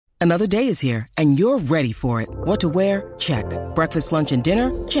Another day is here, and you're ready for it. What to wear? Check. Breakfast, lunch, and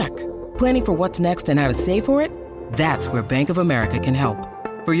dinner? Check. Planning for what's next and how to save for it? That's where Bank of America can help.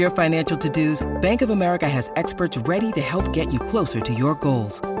 For your financial to-dos, Bank of America has experts ready to help get you closer to your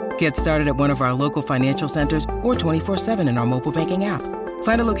goals. Get started at one of our local financial centers or 24/7 in our mobile banking app.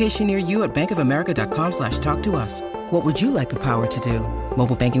 Find a location near you at bankofamerica.com/talktous. What would you like the power to do?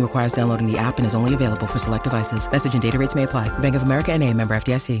 Mobile banking requires downloading the app and is only available for select devices. Message and data rates may apply. Bank of America N.A., member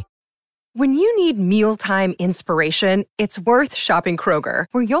FDIC. When you need mealtime inspiration, it's worth shopping Kroger,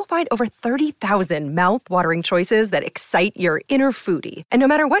 where you'll find over 30,000 mouth-watering choices that excite your inner foodie. And no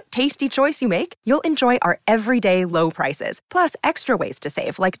matter what tasty choice you make, you'll enjoy our everyday low prices, plus extra ways to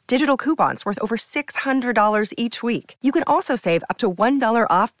save, like digital coupons worth over $600 each week. You can also save up to $1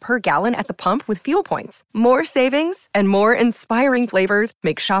 off per gallon at the pump with fuel points. More savings and more inspiring flavors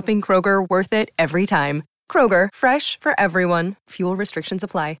make shopping Kroger worth it every time. Kroger, fresh for everyone. Fuel restrictions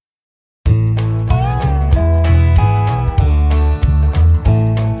apply.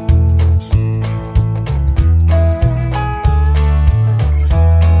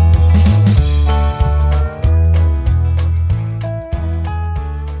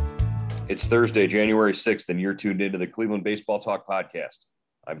 It's Thursday, January 6th, and you're tuned into the Cleveland Baseball Talk podcast.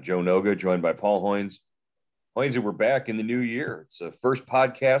 I'm Joe Noga, joined by Paul Hoynes. Hoynes, we're back in the new year. It's the first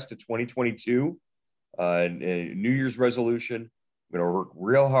podcast of 2022, a New Year's resolution. I'm going to work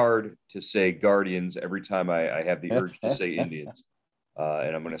real hard to say Guardians every time I have the urge to say Indians.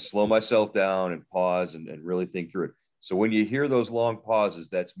 And I'm going to slow myself down and pause and really think through it. So when you hear those long pauses,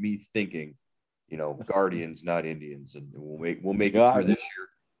 that's me thinking, Guardians, not Indians. And we'll make it through this year.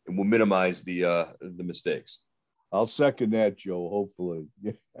 And we'll minimize the mistakes. I'll second that, Joe, hopefully.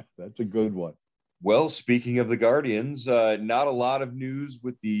 Yeah, that's a good one. Well, speaking of the Guardians, not a lot of news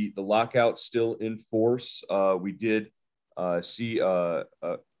with the lockout still in force. We did see a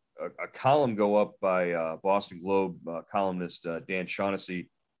column go up by Boston Globe columnist Dan Shaughnessy,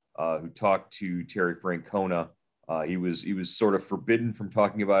 who talked to Terry Francona. He was sort of forbidden from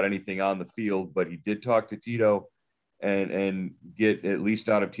talking about anything on the field, but he did talk to Tito and get at least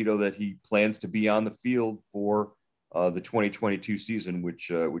out of Tito that he plans to be on the field for the 2022 season,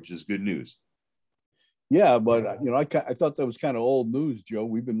 which is good news. Yeah, but I thought that was kind of old news, Joe.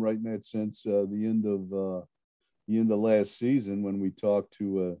 We've been writing that since the end of last season when we talked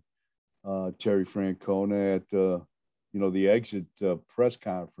to Terry Francona at the exit press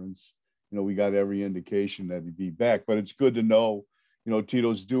conference. We got every indication that he'd be back, but it's good to know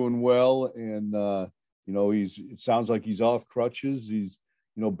Tito's doing well and. It sounds like he's off crutches. He's,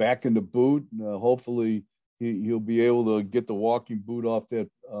 back in the boot. Hopefully he'll be able to get the walking boot off that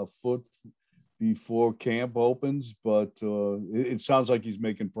foot before camp opens. But it sounds like he's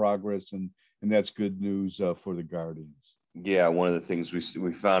making progress, and that's good news for the Guardians. Yeah, one of the things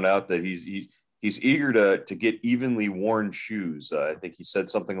we found out that he's eager to get evenly worn shoes. I think he said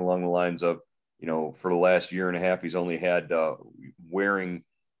something along the lines of, for the last year and a half, he's only had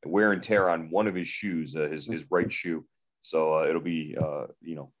wear and tear on one of his shoes, his right shoe. So it'll be,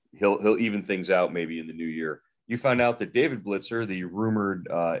 he'll even things out maybe in the new year. You found out that David Blitzer, the rumored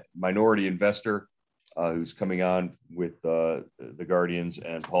minority investor who's coming on with the Guardians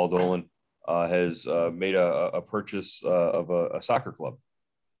and Paul Dolan, has made a purchase of a soccer club.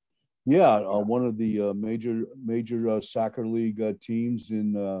 Yeah, one of the major soccer league teams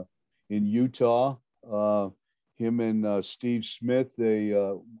in Utah. Him and Steve Smith, they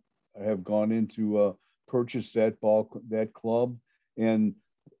have gone into purchase that club, and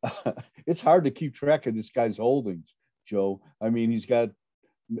it's hard to keep track of this guy's holdings, Joe. I mean, he's got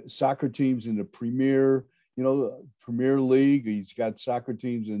soccer teams in the Premier League. He's got soccer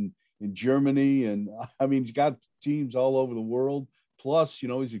teams in Germany, and I mean, he's got teams all over the world. Plus,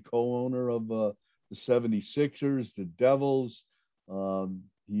 he's a co-owner of the 76ers, the Devils.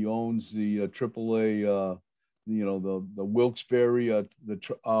 He owns the AAA. The Wilkes-Barre,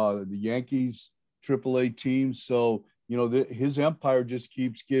 the Yankees AAA team. So, his empire just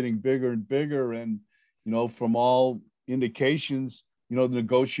keeps getting bigger and bigger. And, from all indications, the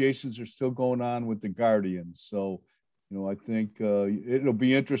negotiations are still going on with the Guardians. So, I think it'll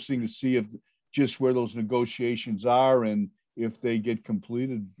be interesting to see where those negotiations are and if they get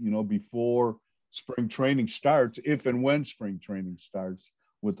completed, before spring training starts, if and when spring training starts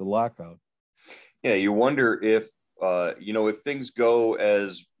with the lockout. Yeah, you wonder if if things go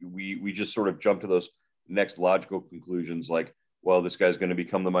as we just sort of jump to those next logical conclusions, like, well, this guy's going to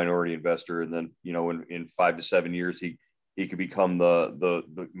become the minority investor, and then in 5 to 7 years he could become the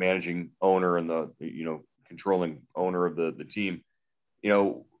managing owner and the controlling owner of the team.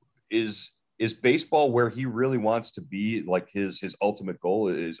 Is is baseball where he really wants to be? Like his ultimate goal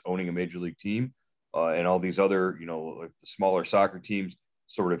is owning a major league team, and all these other, like the smaller soccer teams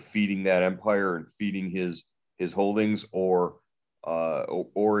sort of feeding that empire and feeding his holdings, or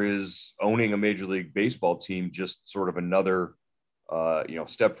is owning a major league baseball team just sort of another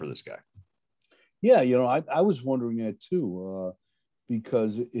step for this guy? Yeah, I was wondering that too,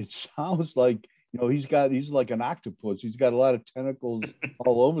 because it sounds like he's like an octopus. He's got a lot of tentacles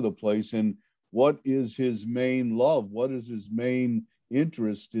all over the place. And what is his main love? What is his main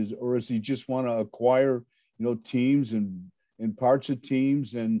interest? Or does he just want to acquire teams and parts of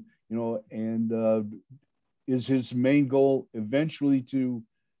teams, and is his main goal eventually to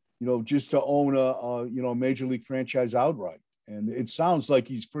just to own a major league franchise outright? And it sounds like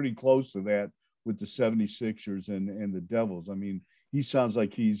he's pretty close to that with the 76ers and the Devils. I mean, he sounds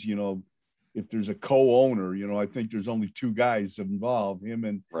like he's, if there's a co-owner, I think there's only two guys involved, him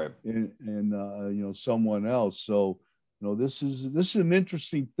and right. and someone else. So, this is an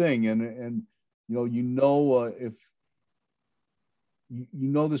interesting thing. And if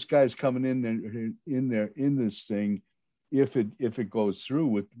this guy's coming in this thing, if it goes through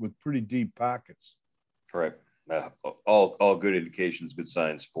with pretty deep pockets. Right. All good indications, good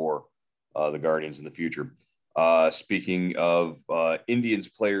signs for the Guardians in the future. Speaking of Indians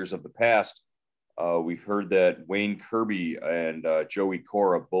players of the past, we've heard that Wayne Kirby and Joey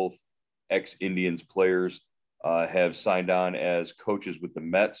Cora, both ex-Indians players, have signed on as coaches with the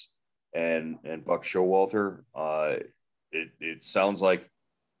Mets, and Buck Showalter. It sounds like,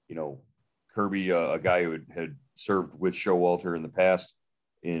 Kirby, a guy who had served with Showalter in the past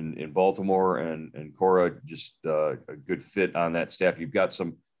in Baltimore, and Cora, just a good fit on that staff. You've got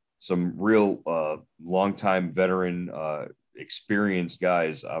some real longtime veteran, experienced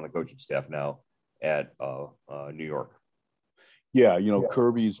guys on the coaching staff now at New York. Yeah,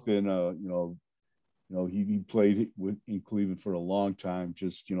 Kirby's been he played in Cleveland for a long time,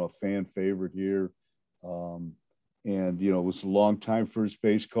 just a fan favorite here, and was a long time first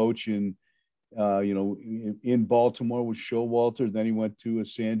base coach in Baltimore with Showalter. Then he went to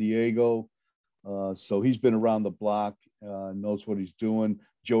San Diego. So he's been around the block, knows what he's doing.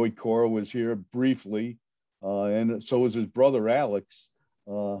 Joey Cora was here briefly, and so was his brother Alex.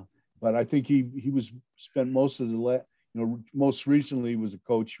 But I think he was spent most of most recently was a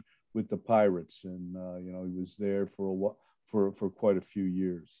coach with the Pirates, and he was there for quite a few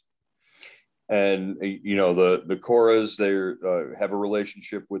years. And the Coras, they have a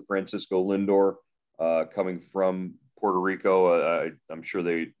relationship with Francisco Lindor, coming from Puerto Rico. I'm sure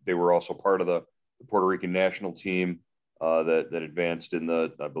they were also part of the Puerto Rican national team that advanced in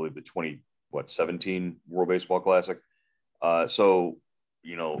I believe the 2017 World Baseball Classic. So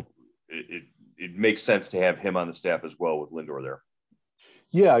it makes sense to have him on the staff as well with Lindor there.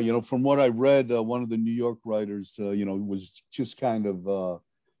 Yeah, from what I read, one of the New York writers, was just kind of,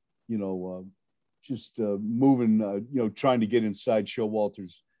 moving, trying to get inside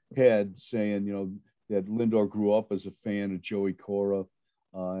Showalter's head, saying, that Lindor grew up as a fan of Joey Cora,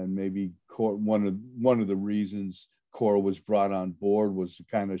 and maybe one of the reasons Cora was brought on board was to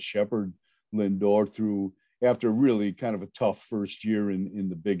kind of shepherd Lindor through after really kind of a tough first year in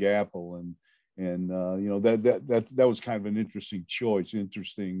the Big Apple, and that was kind of an interesting choice,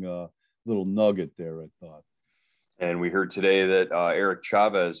 interesting little nugget there, I thought. And we heard today that Eric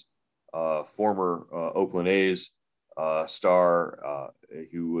Chavez, former Oakland A's star,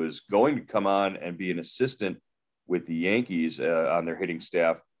 who was going to come on and be an assistant with the Yankees on their hitting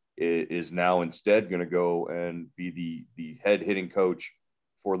staff, is now instead going to go and be the head hitting coach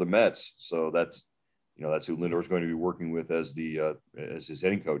for the Mets. So that's who Lindor is going to be working with as his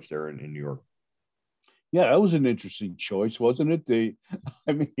hitting coach there in New York. Yeah, that was an interesting choice, wasn't it?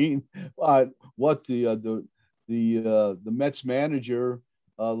 What the Mets manager,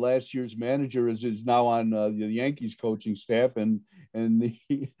 last year's manager, is now on the Yankees coaching staff, and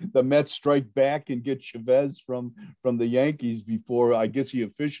the Mets strike back and get Chavez from the Yankees before I guess he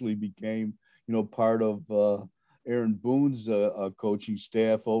officially became part of Aaron Boone's coaching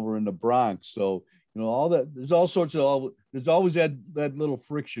staff over in the Bronx. So all that, there's always that little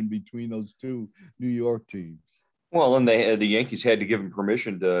friction between those two New York teams. Well, and the Yankees had to give him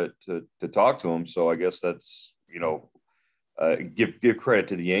permission to talk to him. So I guess that's give credit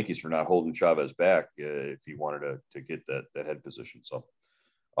to the Yankees for not holding Chavez back if he wanted to get that head position. So,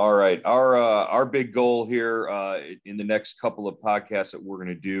 all right, our big goal here in the next couple of podcasts that we're going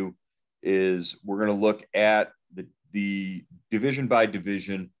to do is we're going to look at the division by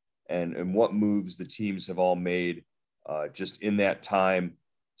division and what moves the teams have all made just in that time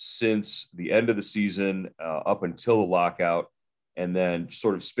since the end of the season up until the lockout, and then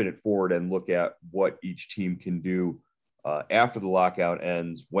sort of spin it forward and look at what each team can do after the lockout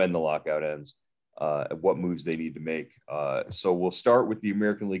ends, when the lockout ends, what moves they need to make. So we'll start with the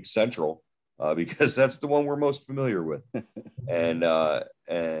American League Central because that's the one we're most familiar with. And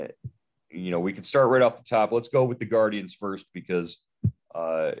we can start right off the top. Let's go with the Guardians first because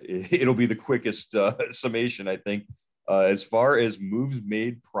it'll be the quickest summation, I think. As far as moves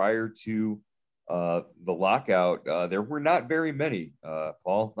made prior to the lockout, there were not very many,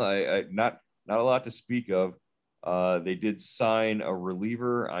 Paul. Not a lot to speak of. They did sign a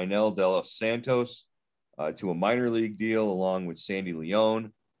reliever, Ainel de los Santos, to a minor league deal along with Sandy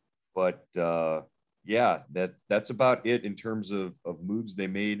Leon. But that's about it in terms of moves they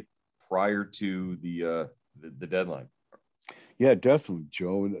made prior to the deadline. Yeah, definitely,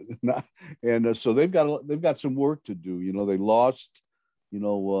 Joe. And so they've got some work to do. They lost.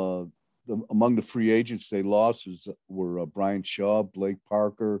 Among the free agents they lost were Brian Shaw, Blake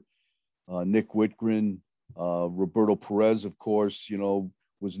Parker, Nick Whitgren, Roberto Perez, of course.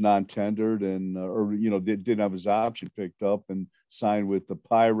 Was non-tendered and didn't have his option picked up and signed with the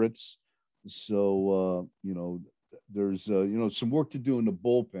Pirates. So there's some work to do in the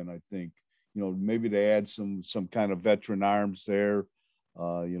bullpen, I think. Maybe to add some kind of veteran arms there.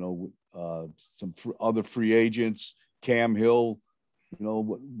 Some other free agents. Cam Hill,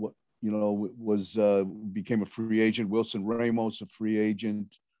 became a free agent. Wilson Ramos, a free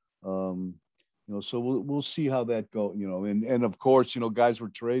agent. So we'll see how that goes. And of course, guys were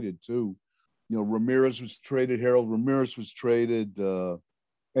traded too. Ramirez was traded. Harold Ramirez was traded,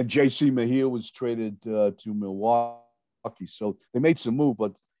 and J.C. Mejia was traded to Milwaukee. So they made some move,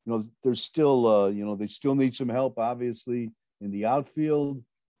 but there's still, they still need some help, obviously, in the outfield,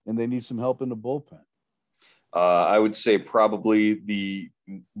 and they need some help in the bullpen. I would say probably the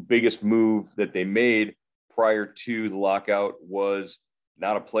biggest move that they made prior to the lockout was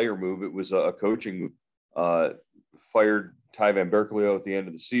not a player move. It was a coaching move. Fired Ty Van Berkeley at the end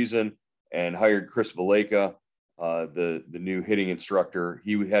of the season and hired Chris Valleca, the new hitting instructor.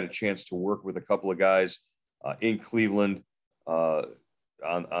 He had a chance to work with a couple of guys in Cleveland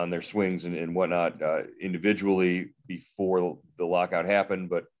on their swings and whatnot individually before the lockout happened.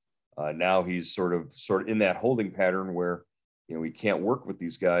 But now he's sort of in that holding pattern where, he can't work with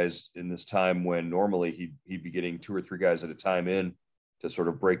these guys in this time when normally he'd be getting 2 or 3 guys at a time in to sort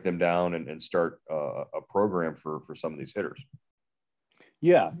of break them down and start a program for some of these hitters.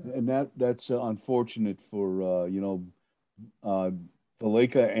 Yeah. And that's unfortunate for,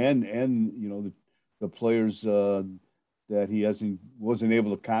 Valleca and the players that he wasn't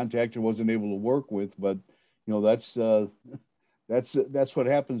able to contact or wasn't able to work with. But, that's what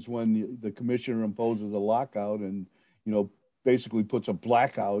happens when the commissioner imposes a lockout and, basically puts a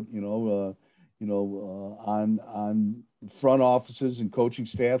blackout, on front offices and coaching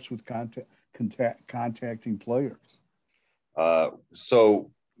staffs with contacting players.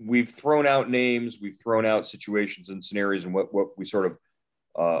 So we've thrown out names, we've thrown out situations and scenarios and what we sort of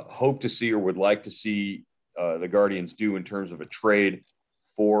hope to see or would like to see the Guardians do in terms of a trade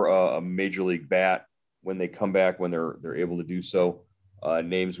for a major league bat when they come back, when they're able to do so.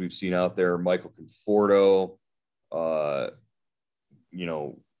 Names we've seen out there: Michael Conforto,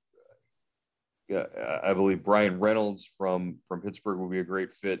 I believe Brian Reynolds from Pittsburgh will be a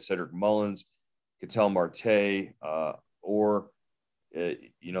great fit. Cedric Mullins, Ketel Marte,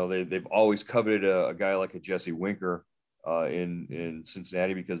 they've always coveted a guy like a Jesse Winker in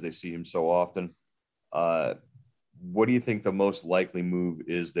Cincinnati because they see him so often. What do you think the most likely move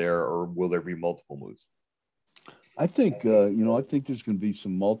is there, or will there be multiple moves? I think I think there's going to be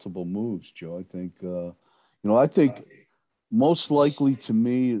some multiple moves, Joe. I think I think most likely to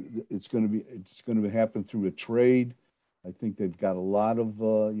me it's going to happen through a trade. I think they've got a lot of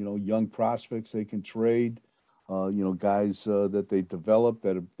young prospects they can trade. Guys that they developed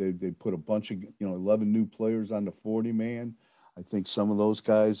that they put a bunch of 11 new players on the 40-man. I think some of those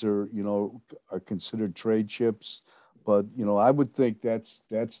guys are considered trade chips, but I would think that's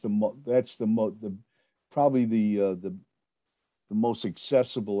probably the most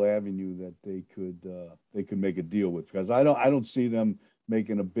accessible avenue that they could make a deal with, because I don't see them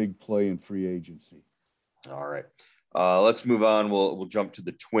making a big play in free agency. All right, let's move on. We'll jump to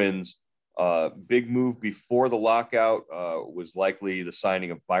the Twins. Big move before the lockout was likely the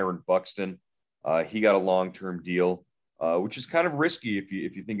signing of Byron Buxton. He got a long-term deal, which is kind of risky if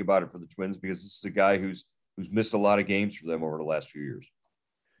you think about it for the Twins, because this is a guy who's missed a lot of games for them over the last few years.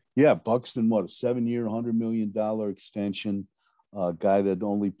 Yeah, Buxton, a 7-year, $100 million extension. Guy that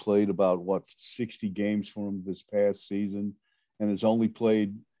only played about 60 games for him this past season, and has only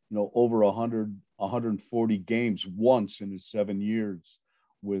played over 140 games once in his 7 years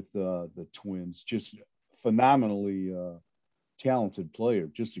with the Twins. Just phenomenally talented player.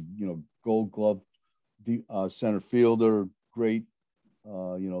 Just a Gold Glove center fielder, great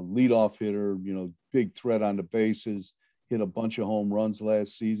leadoff hitter. Big threat on the bases. Hit a bunch of home runs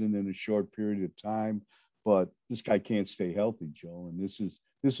last season in a short period of time. But this guy can't stay healthy, Joe. And this is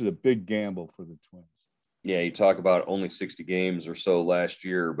a big gamble for the Twins. Yeah, you talk about only 60 games or so last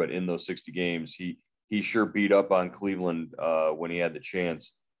year, but in those 60 games, he sure beat up on Cleveland when he had the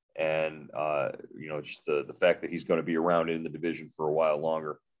chance. And, just the fact that he's going to be around in the division for a while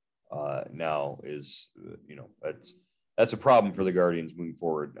longer now is, that's a problem for the Guardians moving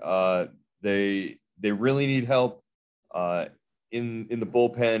forward. They really need help in the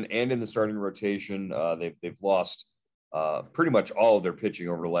bullpen and in the starting rotation. They've lost pretty much all of their pitching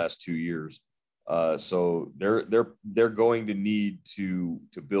over the last 2 years. So they're going to need to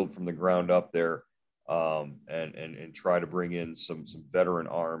build from the ground up there and try to bring in some veteran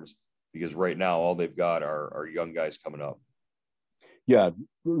arms, because right now all they've got are young guys coming up. Yeah,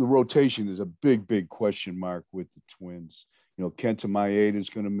 the rotation is a big question mark with the Twins. Kenta Maeda is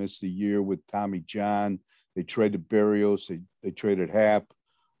going to miss the year with Tommy John. They traded Berrios. They traded Happ.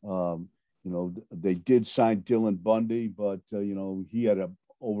 They did sign Dylan Bundy, but he had a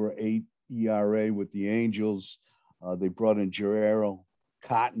over 8 ERA with the Angels. They brought in Jerrero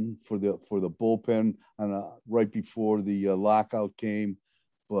Cotton for the bullpen right before the lockout came.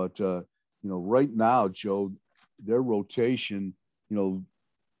 But right now, Joe, their rotation,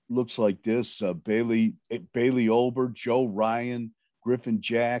 looks like this: Bailey Olber, Joe Ryan, Griffin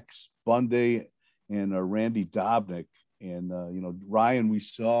Jacks, Bundy, and Randy Dobnak. And Ryan, we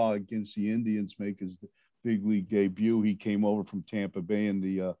saw against the Indians make his big league debut. He came over from Tampa Bay in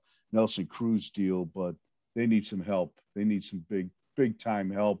the Nelson Cruz deal, but they need some help. They need some big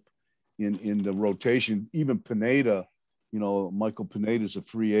time help in the rotation. Even Pineda, Michael Pineda is a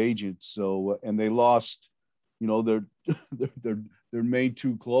free agent. So, and they lost, their main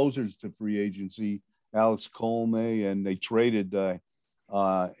 2 closers to free agency, Alex Colme, and they traded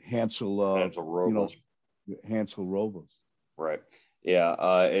Hansel Robles. Hansel Robles. Right. Yeah.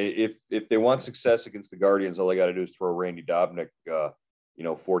 If they want success against the Guardians, all they got to do is throw Randy Dobnak,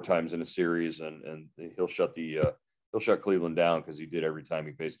 4 times in a series, and he'll shut Cleveland down, because he did every time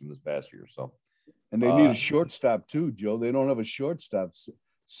he faced him this past year. So, and they need a shortstop too, Joe. They don't have a shortstop.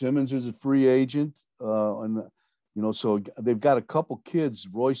 Simmons is a free agent, and so they've got a couple kids.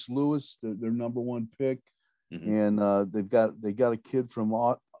 Royce Lewis, their number 1 pick, and they got a kid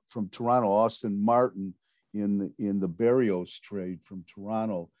from Toronto, Austin Martin, in the Berrios trade from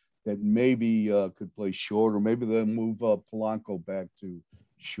Toronto, that maybe could play short, or maybe they'll move Polanco back to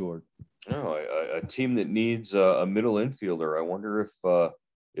short. A team that needs a middle infielder. I wonder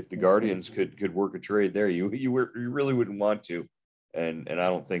if the Guardians could work a trade there. You really wouldn't want to, and I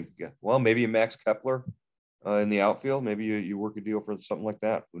don't think. Well, maybe a Max Kepler in the outfield. Maybe you work a deal for something like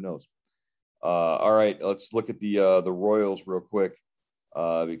that. Who knows? All right, let's look at the Royals real quick,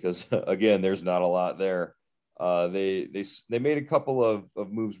 because again, there's not a lot there. They made a couple of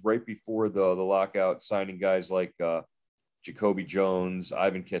moves right before the lockout, signing guys like Jacoby Jones,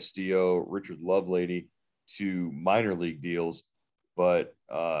 Ivan Castillo, Richard Lovelady to minor league deals. But,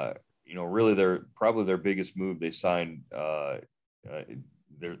 really their biggest move, they signed, they're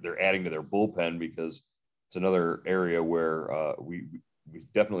adding to their bullpen, because it's another area where we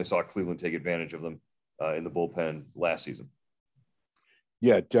definitely saw Cleveland take advantage of them in the bullpen last season.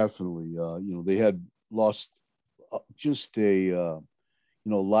 Yeah, definitely. They had lost just a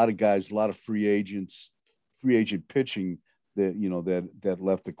lot of guys, a lot of free agent pitching that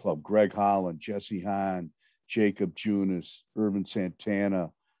left the club. Greg Holland, Jesse Hahn, Jacob Junis, Irvin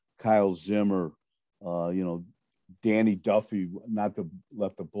Santana, Kyle Zimmer, Danny Duffy, left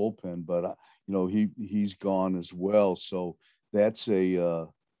the bullpen, but he's gone as well. So that's this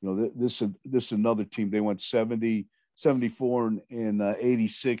is another team. They went 70, 74 and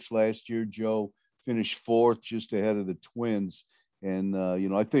 86 last year, Joe. Finished 4th, just ahead of the Twins. And,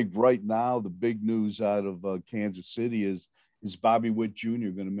 I think right now the big news out of Kansas City is Bobby Witt Jr.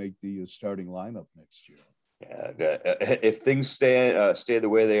 going to make the starting lineup next year. Yeah, if things stay the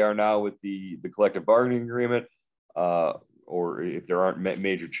way they are now with the collective bargaining agreement, or if there aren't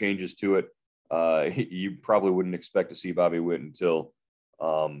major changes to it, you probably wouldn't expect to see Bobby Witt until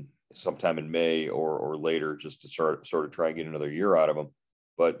sometime in May or later, just to sort of try and get another year out of him.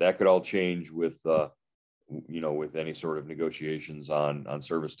 But that could all change with any sort of negotiations on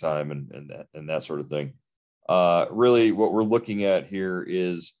service time and that sort of thing. Really, what we're looking at here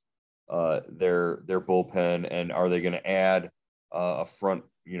is their bullpen, and are they going to add a front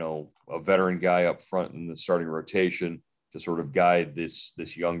a veteran guy up front in the starting rotation to sort of guide this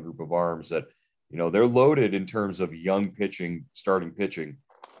young group of arms that, they're loaded in terms of young pitching, starting pitching,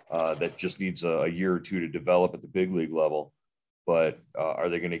 that just needs a year or two to develop at the big league level. But are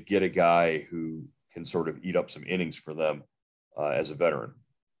they going to get a guy who can sort of eat up some innings for them as a veteran?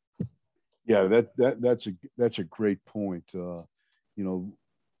 Yeah, that's a great point.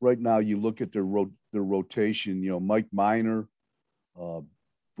 Right now you look at their rotation. Mike Minor,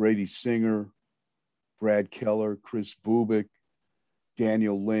 Brady Singer, Brad Keller, Chris Bubik,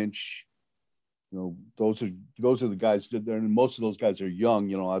 Daniel Lynch. Those are the guys that, and most of those guys are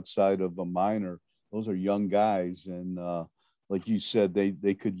young. Outside of a Minor, those are young guys, and like you said,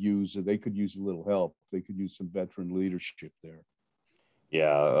 they could use a little help. They could use some veteran leadership there.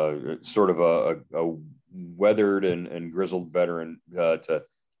 Yeah, sort of a weathered and grizzled veteran to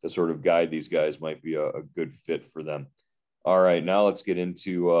sort of guide these guys might be a good fit for them. All right, now let's get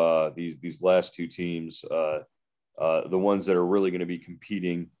into these last two teams, the ones that are really going to be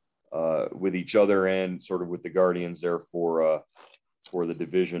competing with each other and sort of with the Guardians there for the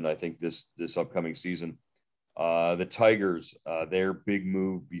division. I think this upcoming season, the Tigers, their big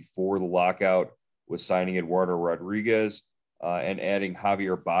move before the lockout was signing Eduardo Rodriguez and adding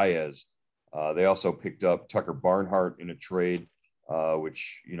Javier Baez. They also picked up Tucker Barnhart in a trade,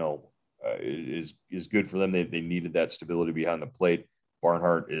 which is good for them. They needed that stability behind the plate.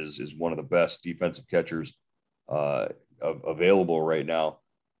 Barnhart is one of the best defensive catchers available right now.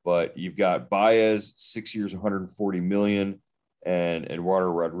 But you've got Baez, 6 years, $140 million, and Eduardo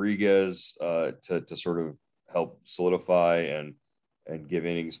Rodriguez to sort of help solidify and give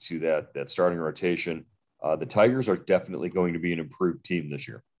innings to that starting rotation. The Tigers are definitely going to be an improved team this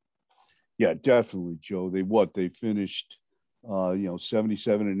year. Yeah, definitely, Joe. They finished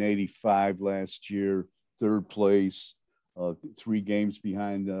 77 and 85 last year, third place, 3 games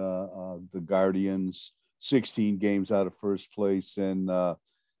behind the Guardians, 16 games out of first place, and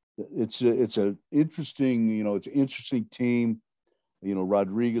it's an interesting team.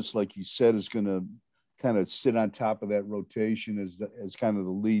 Rodriguez, like you said, is going to kind of sit on top of that rotation as kind of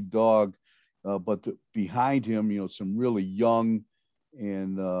the lead dog, but behind him, some really young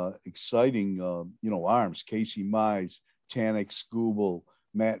and exciting, arms. Casey Mize, Tanik Skubal,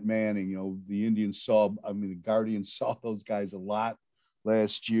 Matt Manning. The Guardians saw those guys a lot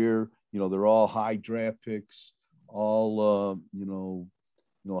last year. They're all high draft picks, all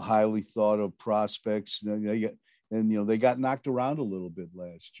highly thought of prospects. They got knocked around a little bit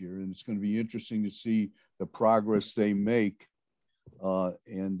last year, and it's going to be interesting to see the progress they make.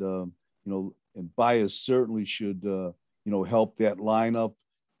 And Baez certainly should help that lineup.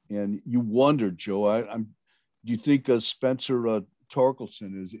 And you wonder, Joe, do you think Spencer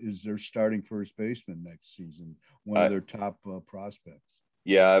Torkelson is their starting first baseman next season, one of their top prospects?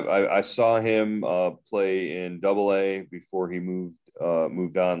 Yeah, I saw him play in Double-A before he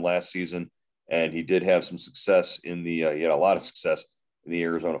moved on last season, and he did have some success in he had a lot of success in the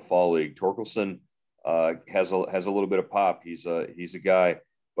Arizona Fall League. Torkelson has a little bit of pop. He's a guy,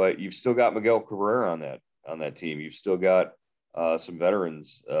 but you've still got Miguel Cabrera on that team. You've still got some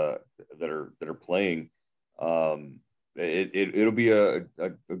veterans that are playing. It'll be a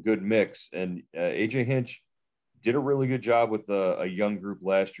good mix, and AJ Hinch did a really good job with a young group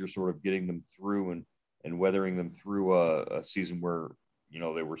last year, sort of getting them through and weathering them through a season where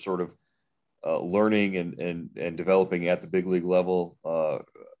they were sort of learning and developing at the big league level.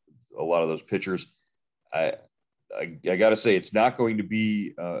 A lot of those pitchers, I got to say, it's not going to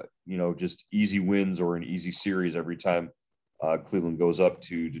be just easy wins or an easy series every time Cleveland goes up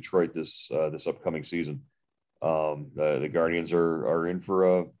to Detroit this upcoming season. The Guardians are in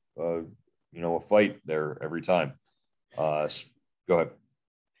for a fight there every time. Go ahead.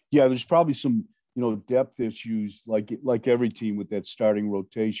 Yeah, there's probably some depth issues like every team with that starting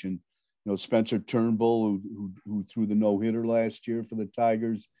rotation. Spencer Turnbull, who threw the no-hitter last year for the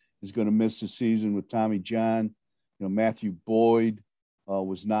Tigers, is going to miss the season with Tommy John. Matthew Boyd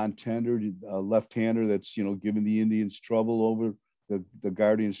was non-tendered, left-hander that's given the Indians trouble over the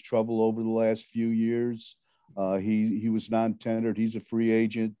Guardians trouble over the last few years. He was non-tendered. He's a free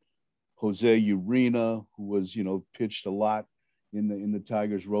agent. Jose Urena, who was pitched a lot in the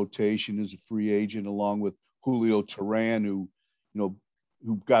Tigers rotation, is a free agent, along with Julio Teheran, who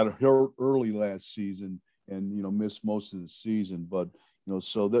got hurt early last season and missed most of the season. But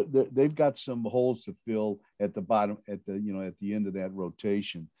so they've got some holes to fill at the bottom, at the end of that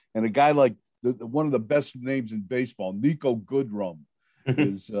rotation. And a guy like one of the best names in baseball, Nico Goodrum,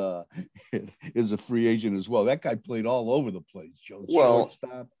 is a free agent as well. That guy played all over the place, Joe.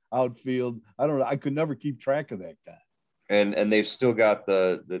 Shortstop, outfield. I don't know. I could never keep track of that guy. And they've still got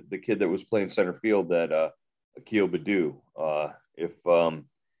the kid that was playing center field, that Akil Baddoo.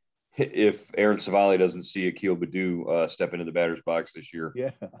 If Aaron Savali doesn't see Akil Baddoo step into the batter's box this year,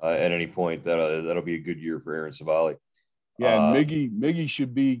 at any point, that'll be a good year for Aaron Savali. Yeah, and Miggy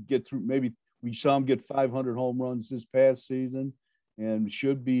should get through. Maybe we saw him get 500 home runs this past season, and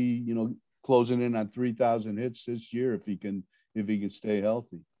should be closing in on 3,000 hits this year if he can stay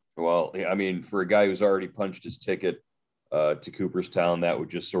healthy. Well, I mean, for a guy who's already punched his ticket to Cooperstown, that would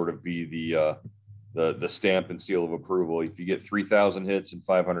just sort of be the stamp and seal of approval. If you get 3,000 hits and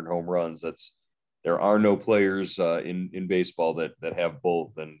 500 home runs, there are no players in baseball that have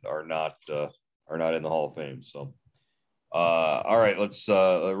both and are not in the Hall of Fame. So, all right, let's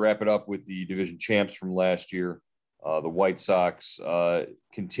wrap it up with the division champs from last year. The White Sox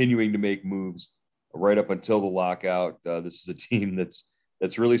continuing to make moves right up until the lockout. This is a team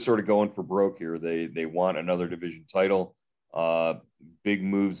that's really sort of going for broke here. They want another division title. Big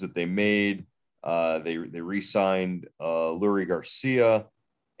moves that they made. They re-signed Lurie Garcia,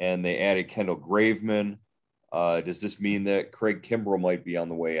 and they added Kendall Graveman. Does this mean that Craig Kimbrell might be on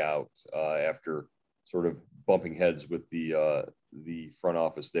the way out after sort of bumping heads with the front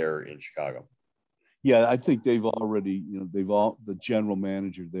office there in Chicago? Yeah, I think they've already, the general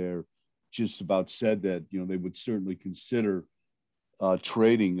manager there just about said that, they would certainly consider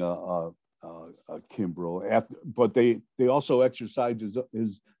trading Kimbrell, but they also exercised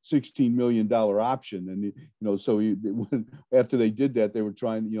his $16 million option, and so after they did that, they were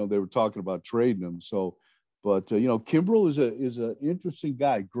talking about trading him. So, but Kimbrell is an interesting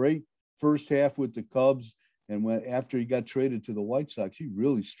guy. Great first half with the Cubs, and after he got traded to the White Sox, he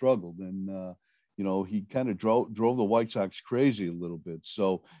really struggled, and he kind of drove the White Sox crazy a little bit.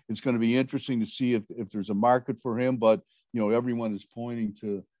 So it's going to be interesting to see if there's a market for him. But everyone is pointing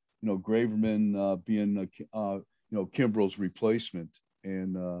to Graveman being Kimbrell's replacement,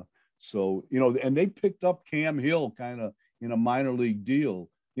 and so and they picked up Cam Hill kind of in a minor league deal.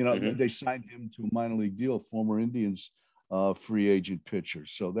 They signed him to a minor league deal, former Indians free agent pitcher.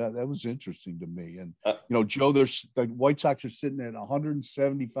 So that was interesting to me. And Joe, the White Sox are sitting at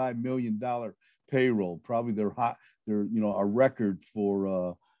 $175 million payroll, probably they're a record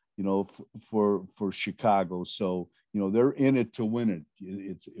for for Chicago. So they're in it to win it.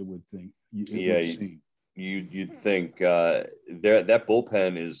 It would seem. You'd think that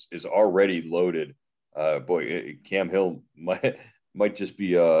bullpen is already loaded. Cam Hill might just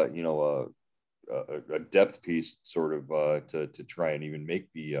be a depth piece sort of to try and even make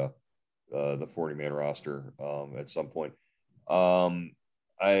the 40-man roster at some point.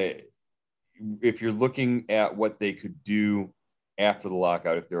 If you're looking at what they could do after the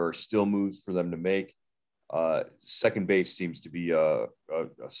lockout, if there are still moves for them to make, second base seems to be a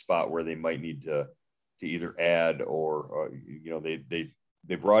spot where they might need to either add or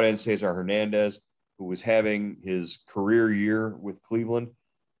they brought in Cesar Hernandez, who was having his career year with Cleveland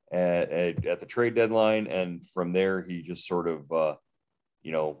at the trade deadline, and from there he just sort of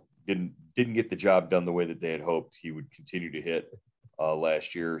didn't get the job done the way that they had hoped he would continue to hit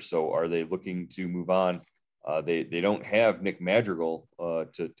last year. So are they looking to move on? They don't have Nick Madrigal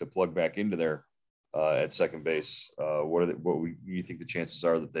to plug back into there at second base. What do you think the chances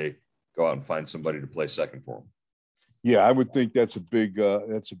are that they go out and find somebody to play second for them? Yeah, I would think that's a big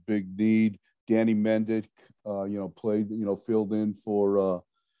need. Danny Mendick, played, filled in for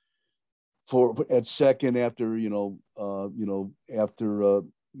at second after Madrigal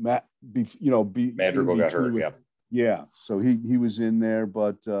got hurt. Yeah. So he was in there,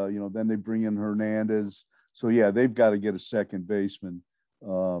 but then they bring in Hernandez. So yeah, they've got to get a second baseman.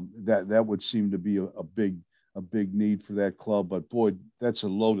 That would seem to be a big need for that club. But boy, that's a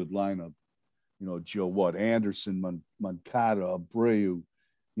loaded lineup. Joe, Anderson, Moncada, Abreu,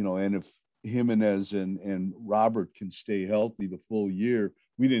 and if Jimenez and Robert can stay healthy the full year,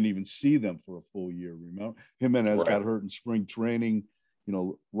 we didn't even see them for a full year. Remember, Jimenez got hurt in spring training.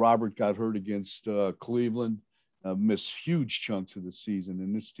 Robert got hurt against Cleveland, missed huge chunks of the season,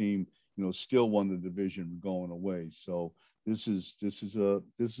 and this team, still won the division going away. So this is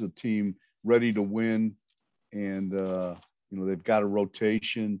a team ready to win, and they've got a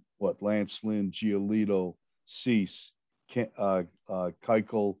rotation. Lance Lynn, Giolito, Cease,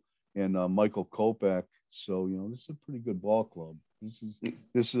 Keuchel, and Michael Kopech. So this is a pretty good ball club.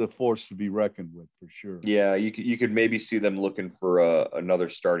 This is a force to be reckoned with for sure. Yeah, you could maybe see them looking for another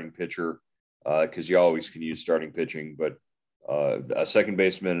starting pitcher, because you always can use starting pitching, but a second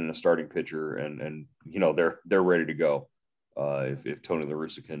baseman and a starting pitcher, and they're ready to go if Tony La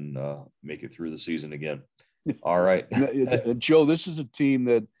Russa can make it through the season again. All right, Joe, this is a team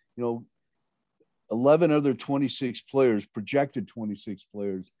that 11 other 26 players, projected 26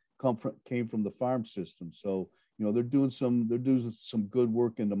 players, came from the farm system. So, they're doing some good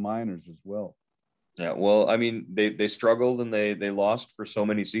work in the minors as well. Yeah, well, I mean, they struggled and they lost for so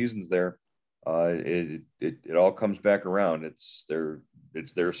many seasons there. It all comes back around. It's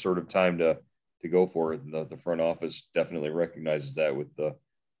their sort of time to go for it. And the front office definitely recognizes that with the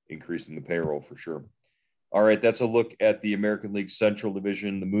increase in the payroll for sure. All right, that's a look at the American League Central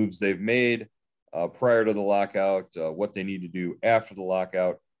Division, the moves they've made prior to the lockout, what they need to do after the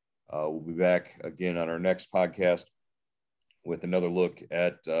lockout. We'll be back again on our next podcast with another look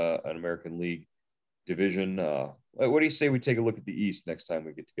at an American League division. What do you say we take a look at the East next time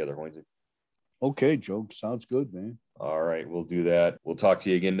we get together, Hoynesy? Okay, Joe. Sounds good, man. All right, we'll do that. We'll talk to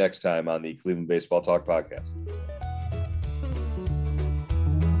you again next time on the Cleveland Baseball Talk podcast.